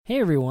Hey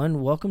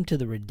everyone, welcome to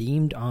the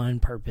Redeemed on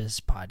Purpose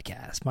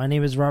podcast. My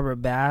name is Robert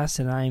Bass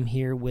and I'm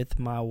here with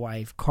my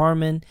wife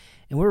Carmen,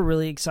 and we're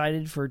really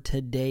excited for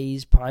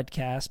today's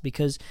podcast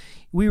because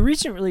we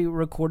recently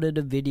recorded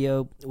a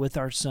video with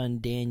our son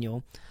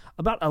Daniel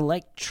about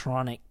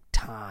electronic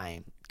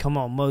time. Come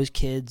on, most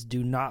kids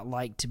do not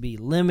like to be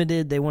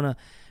limited. They want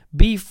to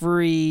be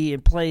free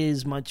and play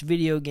as much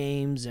video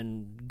games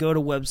and go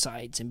to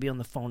websites and be on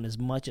the phone as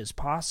much as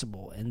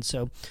possible.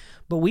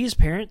 But we as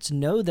parents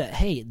know that,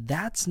 hey,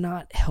 that's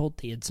not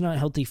healthy. It's not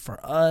healthy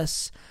for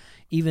us,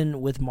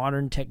 even with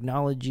modern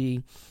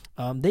technology.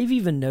 They've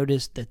even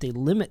noticed that they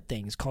limit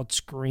things called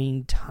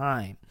screen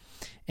time.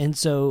 And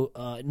so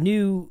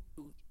new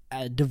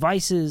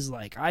devices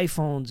like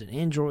iPhones and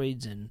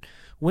Androids and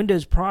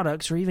Windows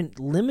products are even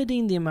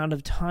limiting the amount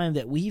of time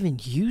that we even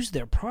use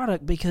their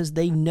product because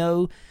they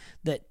know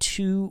that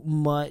too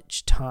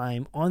much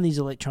time on these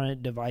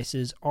electronic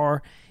devices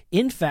are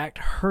in fact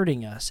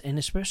hurting us, and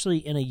especially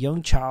in a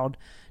young child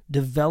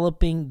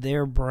developing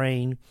their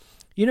brain.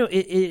 You know,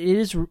 it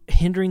is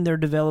hindering their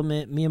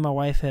development. Me and my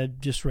wife have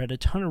just read a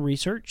ton of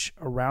research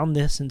around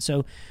this, and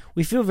so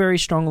we feel very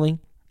strongly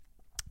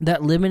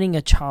that limiting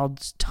a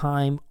child's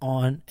time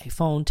on a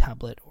phone,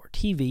 tablet, or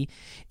TV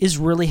is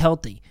really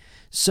healthy.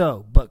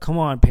 So, but come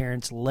on,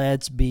 parents,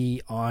 let's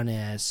be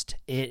honest.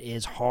 It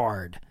is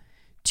hard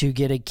to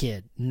get a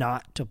kid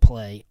not to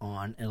play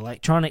on an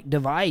electronic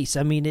device.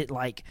 I mean,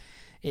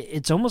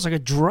 it's almost like a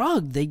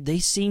drug. They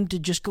seem to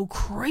just go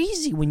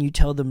crazy when you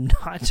tell them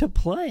not to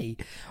play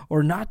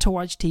or not to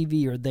watch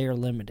TV, or they are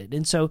limited.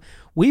 And so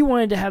we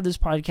wanted to have this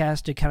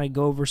podcast to kind of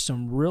go over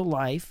some real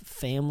life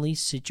family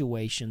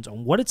situations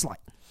on what it's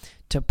like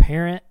to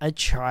parent a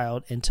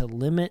child and to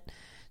limit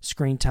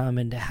screen time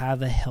and to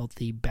have a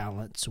healthy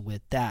balance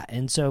with that.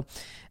 And so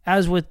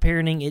as with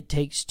parenting, it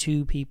takes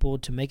two people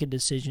to make a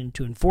decision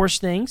to enforce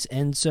things.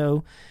 And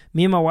so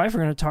me and my wife are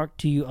going to talk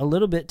to you a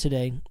little bit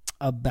today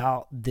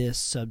about this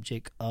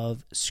subject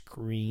of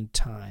screen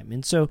time.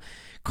 And so,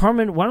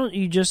 Carmen, why don't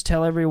you just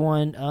tell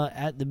everyone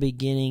at the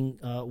beginning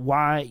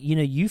why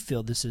you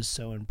feel this is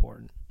so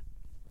important?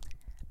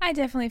 I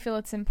definitely feel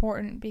it's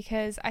important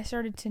because I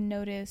started to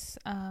notice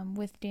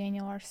with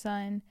Daniel, our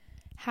son,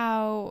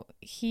 how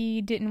he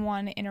didn't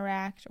want to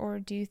interact or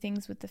do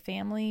things with the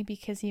family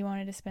because he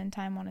wanted to spend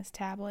time on his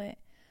tablet.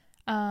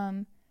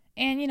 And,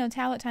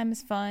 tablet time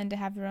is fun to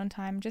have your own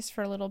time just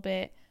for a little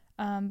bit.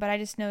 But I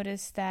just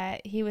noticed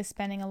that he was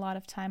spending a lot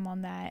of time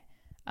on that.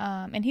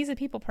 And he's a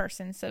people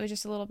person, so it was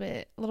just a little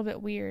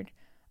bit weird.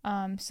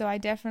 So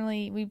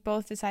we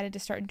both decided to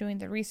start doing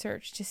the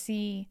research to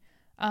see,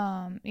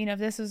 if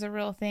this was a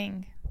real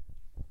thing.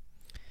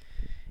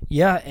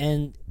 Yeah,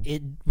 and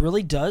it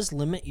really does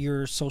limit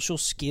your social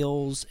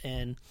skills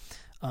and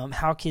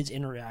how kids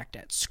interact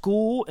at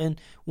school.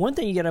 And one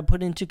thing you got to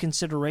put into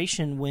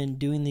consideration when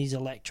doing these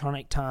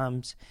electronic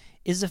times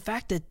is the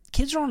fact that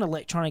kids are on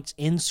electronics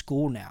in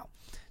school now.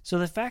 So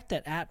the fact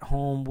that at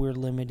home we're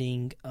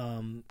limiting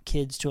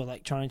kids to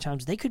electronic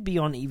times, they could be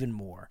on even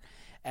more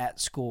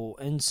at school.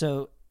 And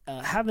so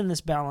having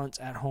this balance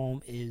at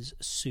home is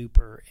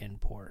super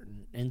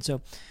important. And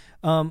so,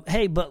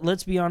 but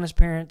let's be honest,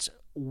 parents,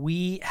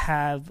 we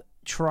have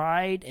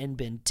tried and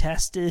been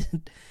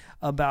tested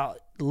about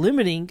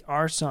limiting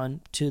our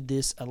son to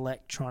this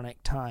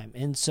electronic time.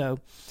 And so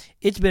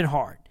it's been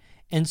hard.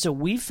 And so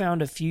we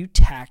found a few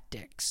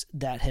tactics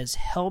that has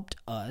helped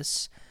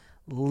us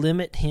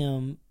limit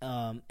him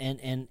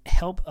and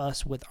help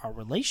us with our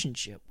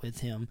relationship with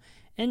him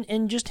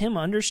and just him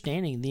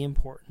understanding the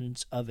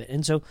importance of it.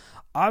 And so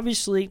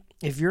obviously,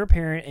 if you're a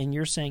parent and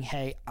you're saying,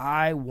 hey,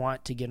 I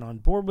want to get on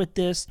board with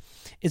this,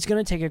 it's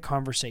going to take a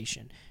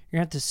conversation. You're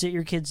going to have to sit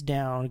your kids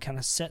down, kind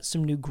of set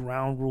some new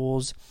ground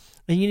rules,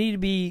 and you need to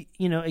be,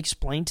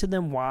 explain to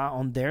them why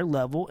on their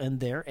level and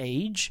their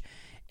age,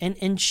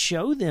 and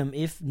show them,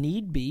 if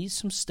need be,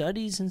 some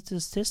studies and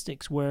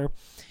statistics where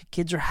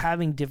kids are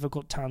having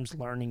difficult times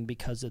learning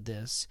because of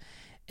this.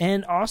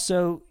 And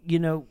also,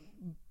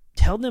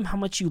 tell them how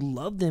much you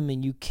love them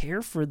and you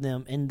care for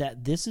them and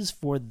that this is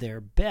for their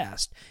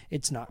best.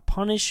 It's not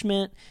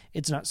punishment.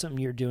 It's not something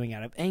you're doing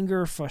out of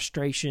anger or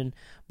frustration,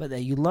 but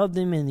that you love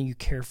them and you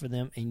care for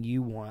them and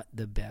you want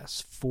the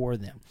best for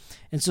them.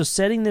 And so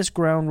setting this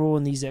ground rule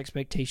and these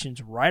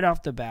expectations right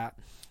off the bat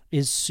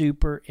is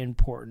super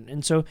important.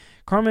 And so,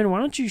 Carmen, why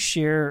don't you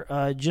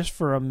share just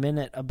for a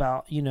minute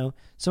about,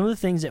 some of the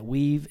things that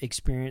we've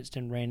experienced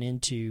and ran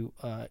into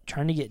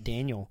trying to get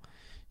Daniel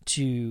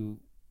to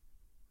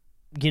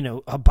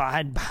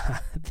abide by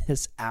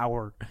this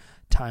hour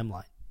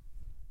timeline.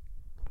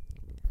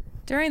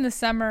 During the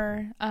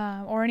summer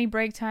or any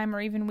break time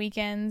or even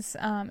weekends,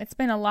 it's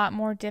been a lot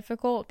more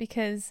difficult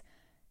because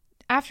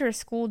after a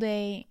school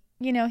day,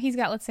 he's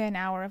got, let's say, an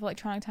hour of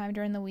electronic time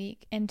during the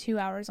week and 2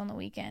 hours on the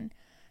weekend.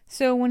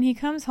 So when he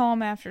comes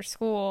home after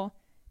school,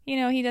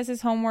 he does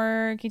his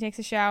homework, he takes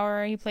a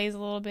shower, he plays a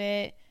little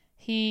bit,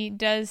 he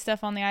does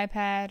stuff on the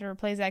iPad or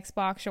plays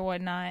Xbox or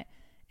whatnot.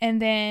 And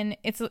then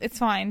it's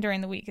fine during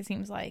the week, it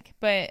seems like.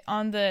 But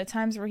on the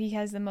times where he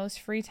has the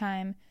most free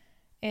time,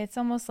 it's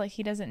almost like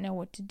he doesn't know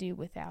what to do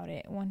without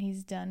it when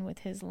he's done with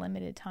his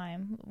limited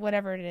time,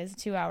 whatever it is,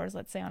 2 hours,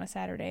 let's say, on a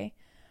Saturday.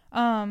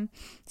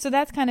 So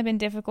that's kind of been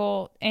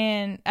difficult,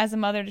 and as a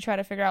mother, to try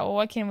to figure out, well,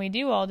 what can we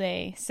do all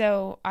day?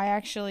 So I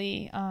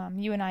actually,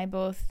 you and I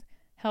both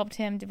helped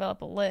him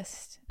develop a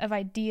list of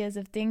ideas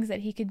of things that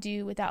he could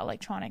do without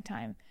electronic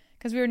time,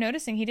 because we were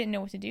noticing he didn't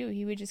know what to do.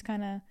 He would just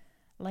kind of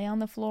lay on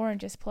the floor and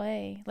just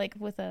play, like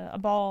with a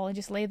ball, and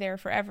just lay there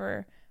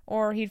forever,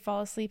 or he'd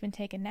fall asleep and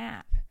take a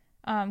nap,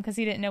 because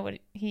he didn't know what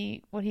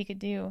he could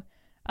do.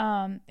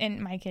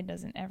 And my kid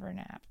doesn't ever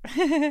nap.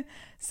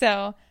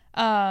 So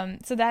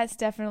that's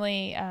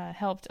definitely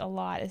helped a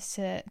lot, is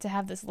to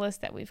have this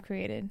list that we've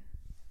created.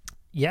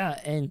 Yeah,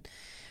 and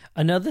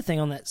another thing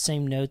on that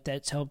same note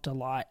that's helped a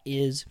lot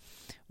is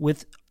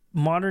with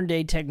modern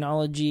day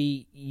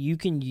technology, you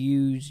can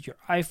use your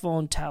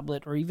iPhone,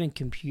 tablet, or even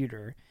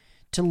computer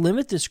to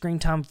limit the screen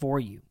time for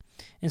you.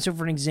 And so,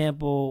 for an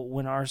example,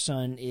 when our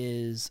son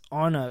is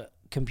on a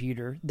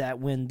computer, that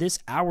when this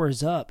hour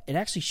is up, it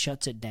actually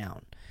shuts it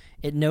down.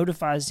 It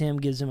notifies him,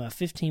 gives him a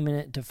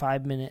 15-minute to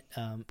 5-minute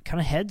kind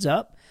of heads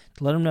up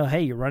to let him know,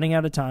 hey, you're running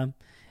out of time.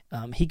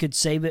 He could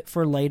save it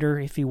for later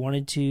if he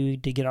wanted to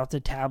get off the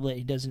tablet.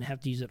 He doesn't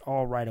have to use it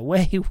all right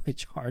away,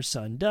 which our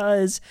son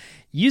does.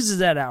 Uses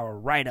that hour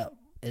right up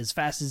as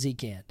fast as he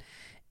can.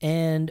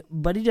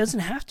 But he doesn't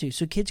have to.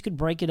 So kids could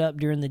break it up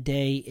during the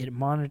day. It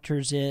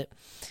monitors it.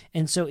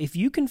 And so if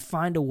you can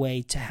find a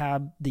way to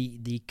have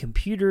the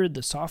computer,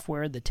 the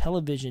software, the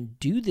television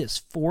do this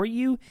for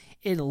you,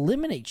 it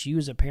eliminates you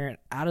as a parent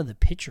out of the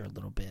picture a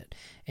little bit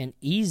and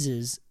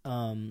eases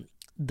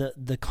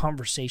the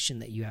conversation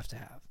that you have to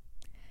have.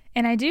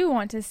 And I do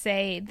want to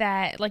say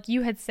that, like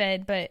you had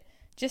said, but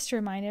just to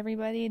remind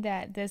everybody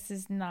that this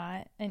is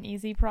not an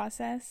easy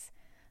process,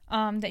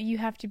 that you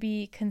have to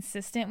be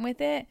consistent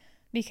with it,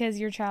 because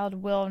your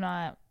child will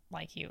not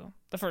like you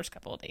the first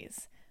couple of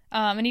days.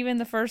 And even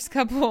the first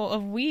couple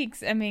of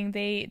weeks, I mean,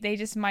 they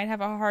just might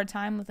have a hard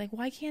time with, like,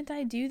 why can't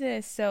I do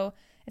this? So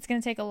it's going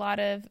to take a lot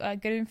of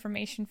good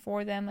information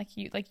for them, like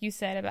you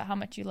said, about how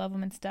much you love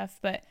them and stuff.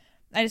 But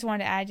I just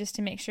wanted to add, just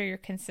to make sure you're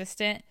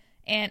consistent.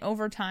 And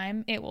over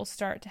time, it will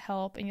start to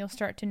help, and you'll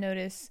start to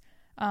notice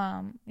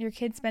your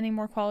kid spending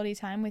more quality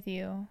time with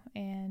you,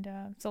 and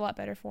it's a lot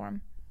better for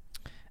them.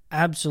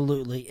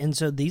 Absolutely. And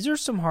so these are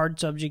some hard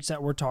subjects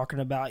that we're talking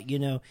about. You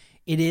know,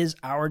 it is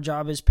our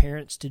job as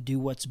parents to do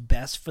what's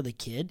best for the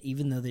kid,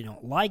 even though they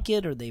don't like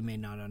it or they may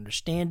not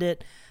understand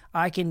it.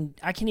 I can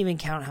even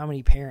count how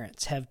many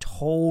parents have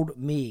told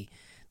me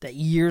that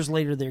years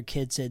later their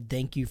kid said,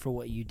 thank you for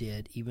what you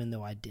did, even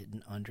though I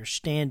didn't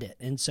understand it.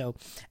 And so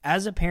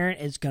as a parent,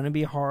 it's going to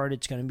be hard.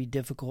 It's going to be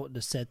difficult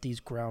to set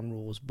these ground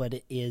rules, but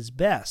it is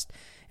best.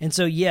 And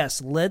so,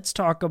 yes, let's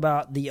talk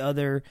about the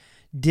other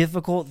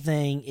difficult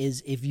thing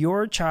is, if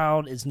your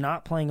child is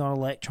not playing on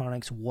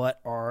electronics, what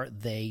are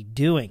they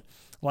doing?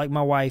 Like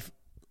my wife,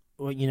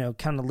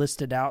 kind of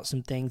listed out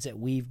some things that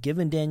we've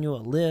given Daniel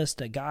a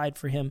list, a guide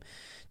for him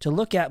to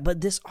look at.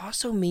 But this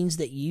also means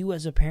that you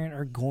as a parent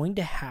are going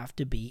to have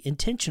to be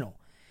intentional.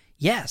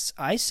 Yes,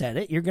 I said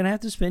it. You're going to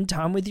have to spend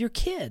time with your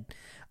kid.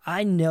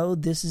 I know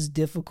this is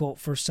difficult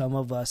for some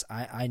of us.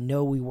 I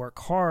know we work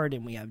hard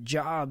and we have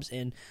jobs,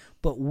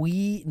 but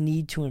we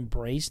need to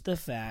embrace the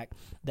fact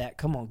that,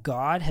 come on,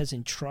 God has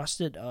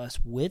entrusted us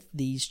with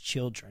these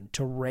children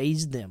to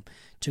raise them,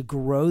 to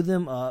grow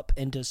them up,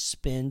 and to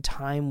spend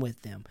time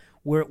with them.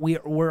 We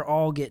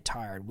all get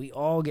tired. We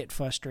all get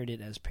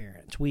frustrated as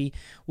parents. We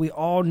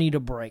all need a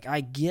break.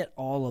 I get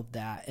all of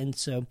that. And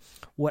so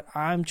what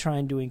I'm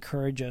trying to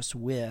encourage us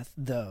with,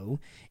 though,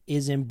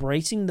 is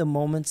embracing the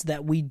moments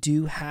that we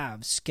do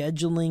have,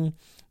 scheduling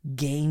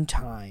game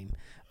time,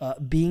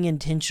 being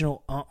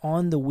intentional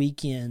on the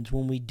weekends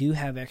when we do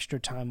have extra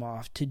time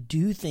off to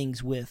do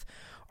things with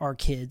our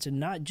kids and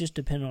not just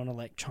depend on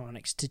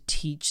electronics to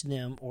teach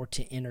them or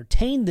to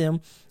entertain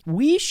them.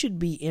 We should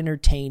be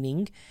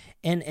entertaining.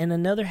 And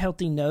another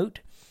healthy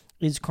note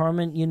is,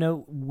 Carmen,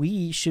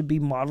 we should be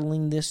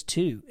modeling this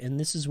too. And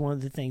this is one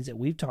of the things that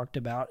we've talked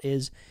about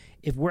is,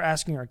 if we're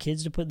asking our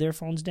kids to put their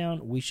phones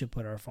down, we should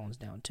put our phones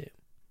down too.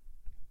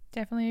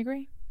 Definitely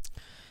agree.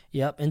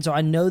 Yep. And so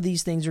I know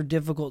these things are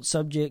difficult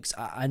subjects.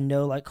 I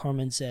know, like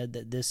Carmen said,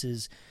 that this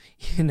is,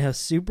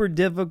 super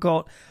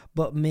difficult.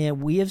 But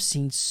man, we have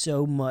seen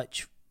so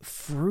much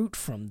fruit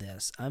from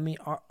this. I mean,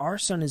 our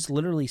son has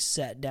literally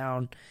sat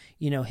down,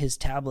 his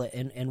tablet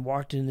and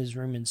walked in his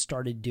room and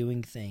started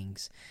doing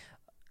things.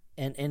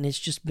 And it's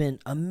just been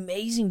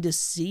amazing to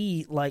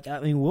see.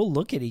 We'll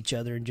look at each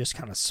other and just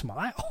kind of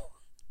smile.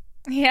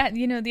 Yeah.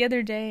 The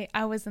other day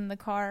I was in the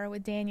car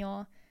with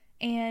Daniel,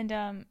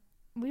 and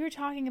we were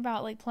talking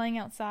about playing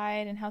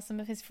outside and how some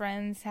of his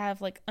friends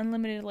have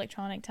unlimited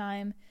electronic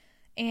time.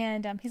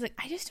 And he's like,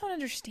 I just don't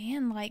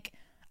understand.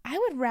 I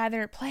would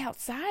rather play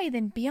outside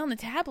than be on the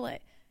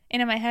tablet.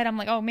 And in my head, I'm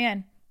like, oh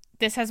man,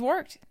 this has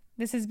worked.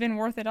 This has been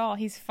worth it all.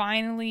 He's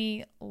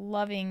finally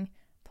loving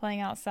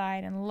playing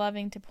outside and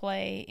loving to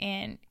play.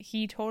 And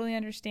he totally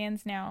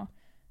understands now.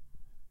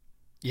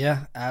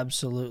 Yeah,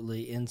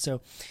 absolutely. And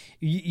so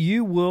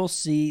you will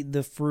see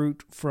the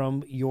fruit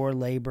from your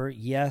labor.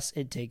 Yes,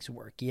 it takes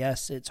work.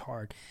 Yes, it's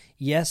hard.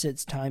 Yes,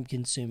 it's time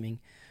consuming.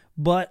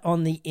 But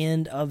on the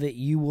end of it,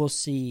 you will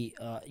see,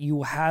 you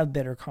will have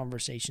better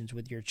conversations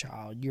with your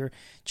child. Your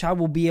child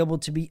will be able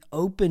to be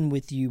open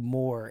with you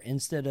more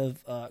instead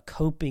of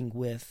coping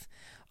with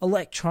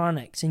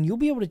electronics. And you'll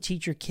be able to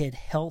teach your kid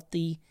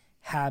healthy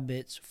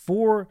habits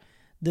for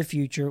the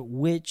future,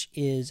 which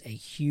is a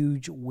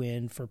huge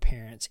win for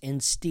parents,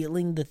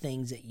 instilling the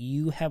things that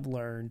you have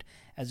learned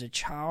as a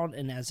child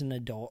and as an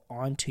adult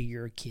onto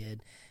your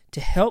kid to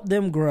help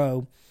them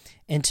grow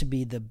and to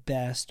be the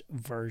best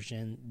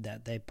version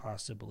that they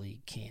possibly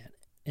can.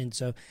 And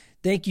so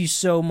thank you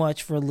so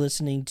much for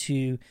listening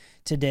to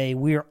today.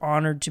 We are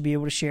honored to be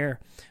able to share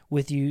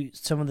with you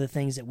some of the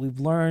things that we've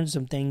learned,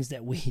 some things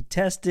that we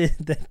tested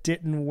that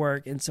didn't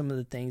work, and some of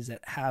the things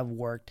that have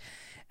worked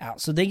out.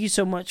 So thank you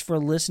so much for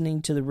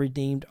listening to the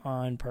Redeemed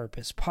on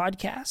Purpose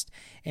podcast,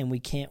 and we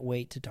can't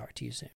wait to talk to you soon.